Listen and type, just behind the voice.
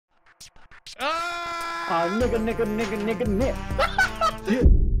Ah! Nigga.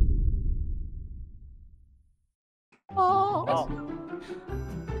 Oh!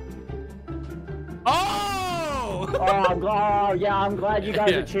 I'm glad you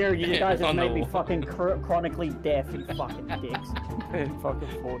guys are cheering. You guys have made me no. fucking chronically deaf, you fucking dicks. Fucking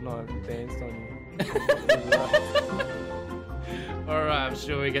Fortnite danced on you. Alright, I'm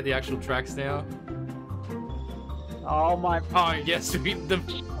sure we get the actual tracks now. Oh my. Oh, yes,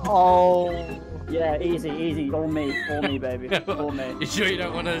 Oh. Yeah, easy. All me, baby. All me. You sure you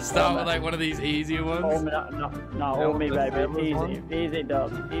don't want to start with like one of these easier ones? All me, baby. Easy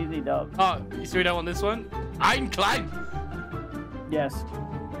dub. Oh, you sure you don't want this one? Ein Klein! Yes.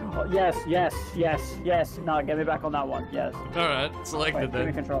 Oh, yes. No, get me back on that one. Yes. Alright, selected Give me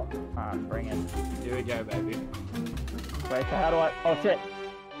then. control. Alright, bring it. Here we go, baby. Wait, so how do I? Oh shit!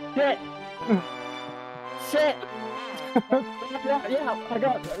 Shit! Yeah, I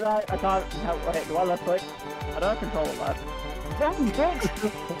got it. Right, I can't. Wait, do I left click? I don't control it left. Damn, bitch!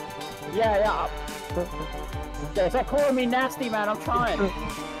 Yeah. Yeah, stop calling me nasty, man. I'm trying.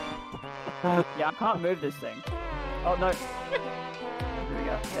 Yeah, I can't move this thing. Oh no.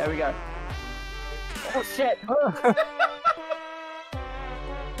 There we go. Oh shit!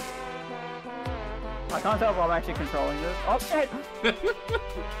 I can't tell if I'm actually controlling this. Oh shit!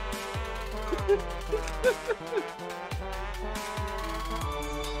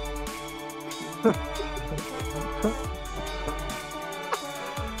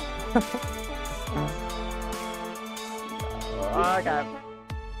 Okay.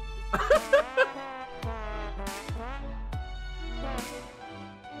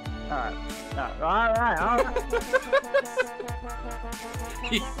 Alright.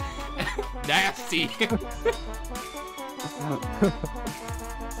 Nasty!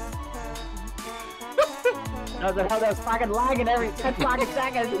 No, the hell that's fucking lagging every 10 fucking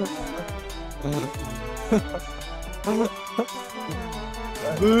seconds!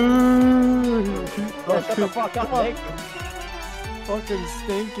 Shut the fuck up, Nick! Fucking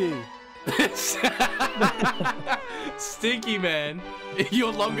stinky. Stinky, man.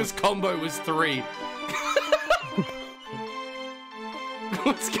 Your longest combo was 3.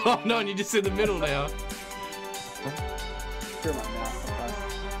 What's going on? You're just in the middle now. Screw my mouth.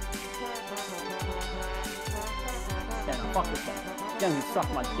 Yeah, no, fuck this one. You don't even suck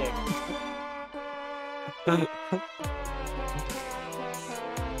my dick.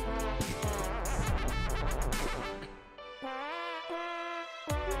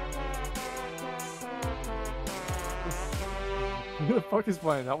 Who the fuck is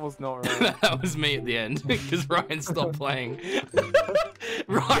playing? That was not right. That was me at the end, because Ryan stopped playing.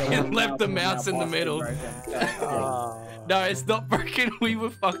 Ryan left the mouse in the middle. No, it's not broken. We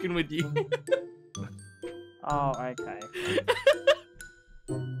were fucking with you. Oh, okay.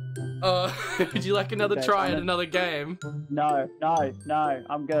 Would you like another try at another game? No.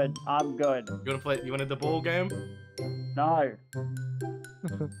 I'm good. You wanna play? You wanted the ball game? No.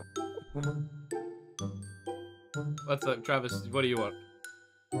 What's up, Travis? What do you want?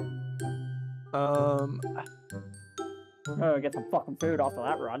 Oh, get some fucking food after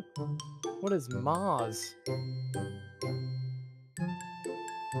that run. What is Mars?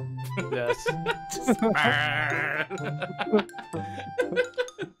 Yes.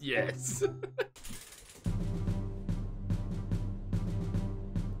 Yes.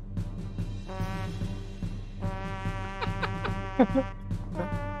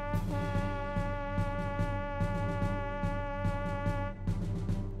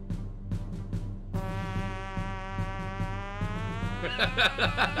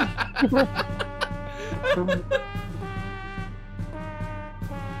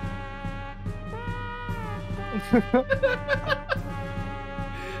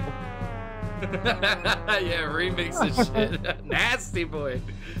 Yeah, remix this shit. Nasty boy.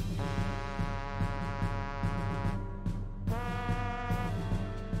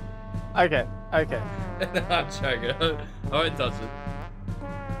 Okay. I'm joking. I won't touch it.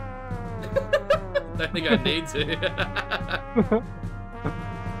 Don't think I need to.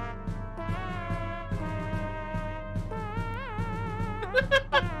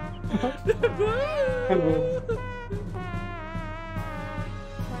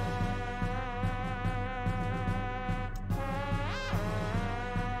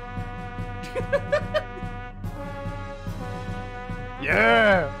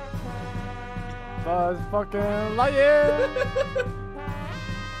 Yeah! Buzz fucking lion!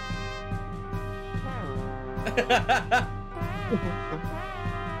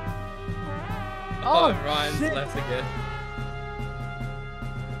 Oh, Ryan's shit. left again.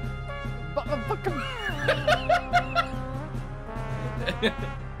 Fucking...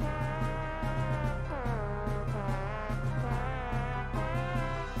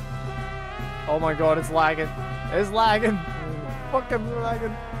 Oh my god, it's lagging. It's lagging. Fucking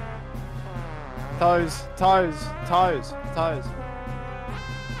lagging. Toes, toes, toes, toes.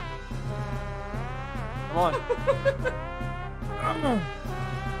 Come on.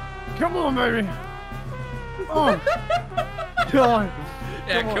 Come on, baby. Oh. God.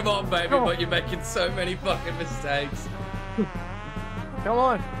 Yeah, come on, baby, but you're making so many fucking mistakes. Come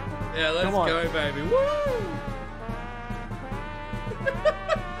on. Yeah, let's go, baby. Woo!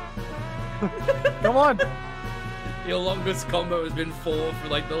 Come on. Your longest combo has been 4 for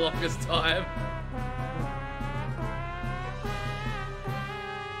like the longest time.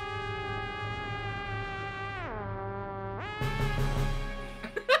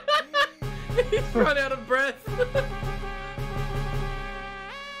 He's run out of breath.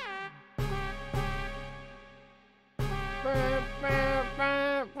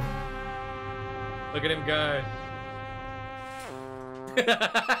 Look at him go.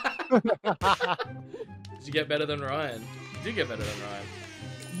 Did you get better than Ryan? You did get better than Ryan.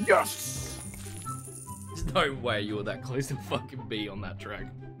 Yes. There's no way you were that close to fucking B on that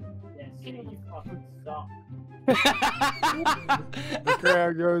track. Yes, you fucking suck. The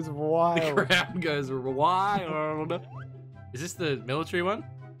crowd goes wild. The crowd goes wild. Is this the military one?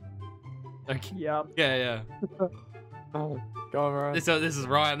 Okay. Yep. Yeah, yeah. Oh, go on, Ryan. This is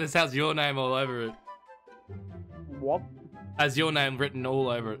Ryan. This has your name all over it. What? Has your name written all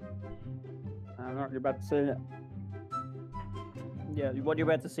over it. I don't know what you're about to see. Yeah, what you're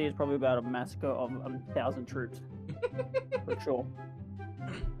about to see is probably about a massacre of 1,000 troops. For sure.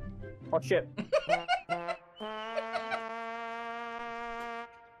 Oh shit.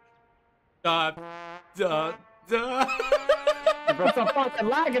 Da. You bro, stop fucking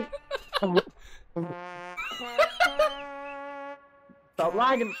lagging. Stop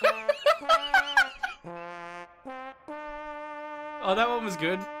lagging. Oh, that one was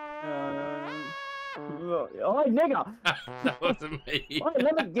good. Oh, nigga. That wasn't me. Oh,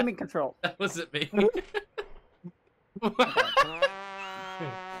 let me give me control. That wasn't me.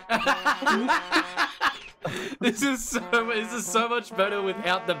 This is so much better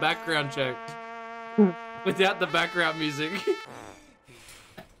without the background check. Without the background music.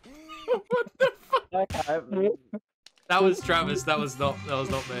 What the fuck? Okay. That was Travis. That was not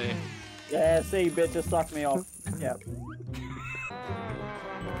me. Yeah, see, bitch, just sucked me off. Yep.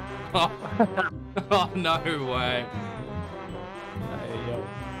 Oh, no way. Hey, yo.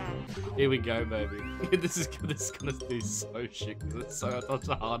 Here we go, baby. This is gonna do so shit because it's such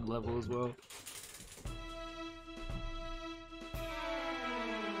a hard level as well.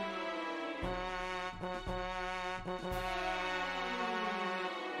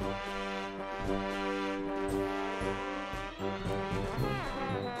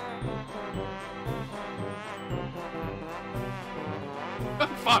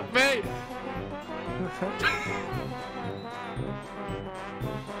 Fuck me!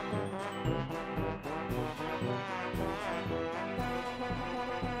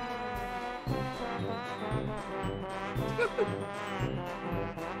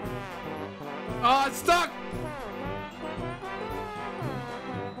 Oh, it's stuck!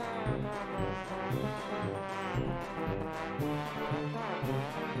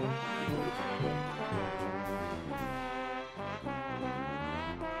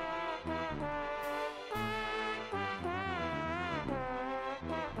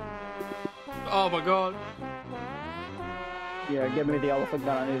 Oh my god. Yeah, give me the elephant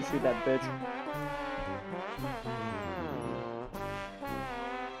gun. I need to shoot that bitch.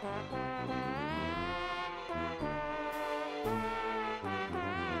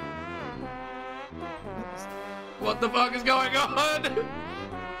 What the fuck is going on?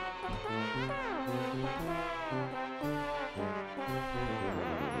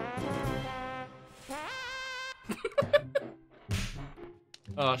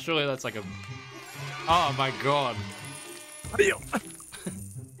 Oh, surely that's like a... Oh my god.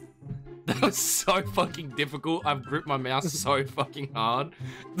 That was so fucking difficult. I've gripped my mouse so fucking hard.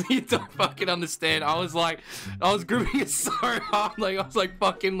 You don't fucking understand. I was gripping it so hard. Like, I was like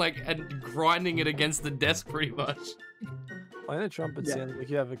fucking like and grinding it against the desk pretty much. Playing the trumpet sounds like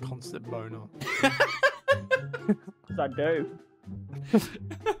you have a constant boner. I do.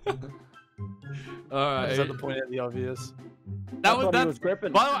 Alright. I just had to point out the obvious. That was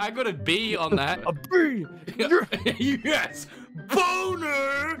gripping. By the way, I got a B on that. A B! Yes!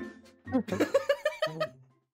 Boner!